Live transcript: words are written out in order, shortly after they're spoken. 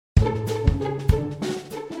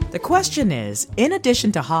The question is, in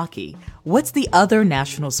addition to hockey, what's the other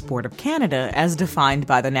national sport of Canada as defined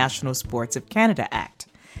by the National Sports of Canada Act?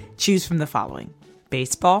 Choose from the following: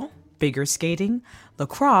 baseball, figure skating,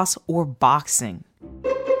 lacrosse, or boxing.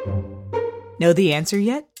 Know the answer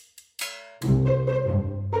yet?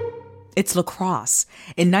 It's lacrosse.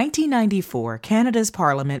 In 1994, Canada's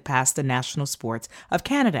Parliament passed the National Sports of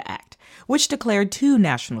Canada Act, which declared two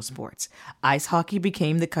national sports. Ice hockey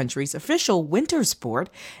became the country's official winter sport,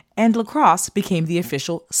 and lacrosse became the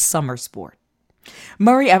official summer sport.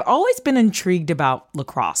 Murray, I've always been intrigued about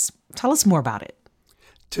lacrosse. Tell us more about it.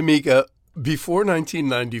 Tamika, before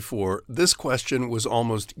 1994, this question was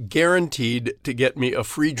almost guaranteed to get me a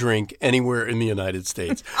free drink anywhere in the United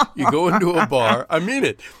States. You go into a bar, I mean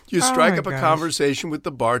it. You strike up a conversation with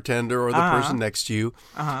the bartender or the person next to you.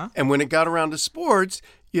 And when it got around to sports,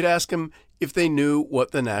 you'd ask them if they knew what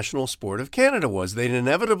the national sport of Canada was. They'd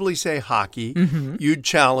inevitably say hockey. You'd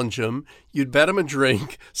challenge them. You'd bet them a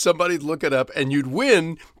drink. Somebody'd look it up, and you'd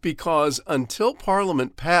win because until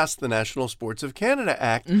Parliament passed the National Sports of Canada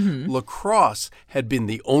Act, lacrosse had been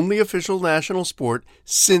the only official national sport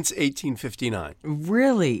since 1859.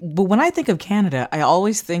 Really? But when I think of Canada, I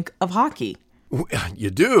always think of hockey. You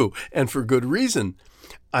do, and for good reason.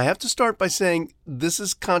 I have to start by saying this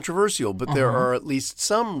is controversial, but there are at least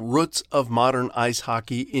some roots of modern ice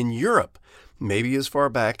hockey in Europe, maybe as far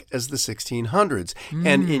back as the 1600s.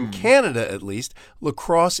 And in Canada, at least,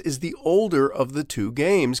 lacrosse is the older of the two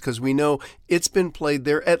games because we know it's been played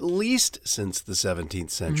there at least since the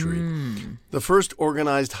 17th century. The first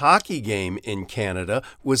organized hockey game in Canada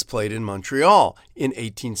was played in Montreal in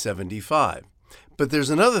 1875. But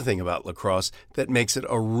there's another thing about lacrosse that makes it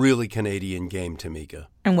a really Canadian game, Tamika.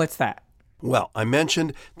 And what's that? Well, I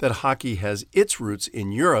mentioned that hockey has its roots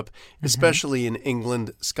in Europe, especially in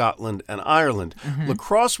England, Scotland, and Ireland.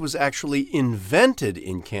 Lacrosse was actually invented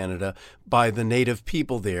in Canada by the native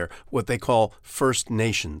people there, what they call First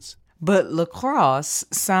Nations. But lacrosse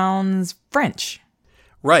sounds French.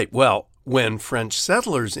 Right. Well, when French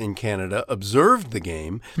settlers in Canada observed the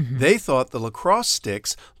game, they thought the lacrosse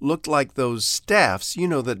sticks looked like those staffs, you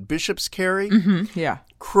know, that bishops carry? Yeah.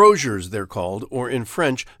 Croziers, they're called, or in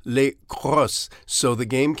French, les crosses. So the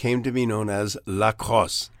game came to be known as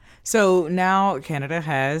lacrosse. So now Canada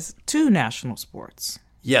has two national sports.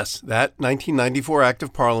 Yes, that 1994 Act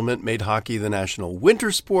of Parliament made hockey the national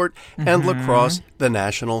winter sport and lacrosse the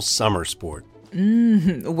national summer sport.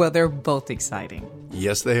 Well, they're both exciting.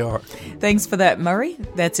 Yes, they are. Thanks for that, Murray.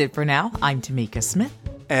 That's it for now. I'm Tamika Smith.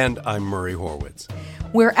 And I'm Murray Horwitz.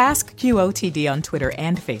 We're Ask QOTD on Twitter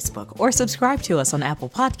and Facebook, or subscribe to us on Apple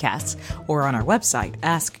Podcasts or on our website,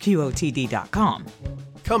 askqotd.com.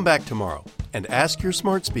 Come back tomorrow and ask your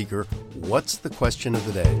smart speaker, what's the question of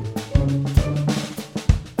the day?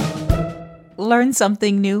 Learn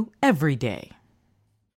something new every day.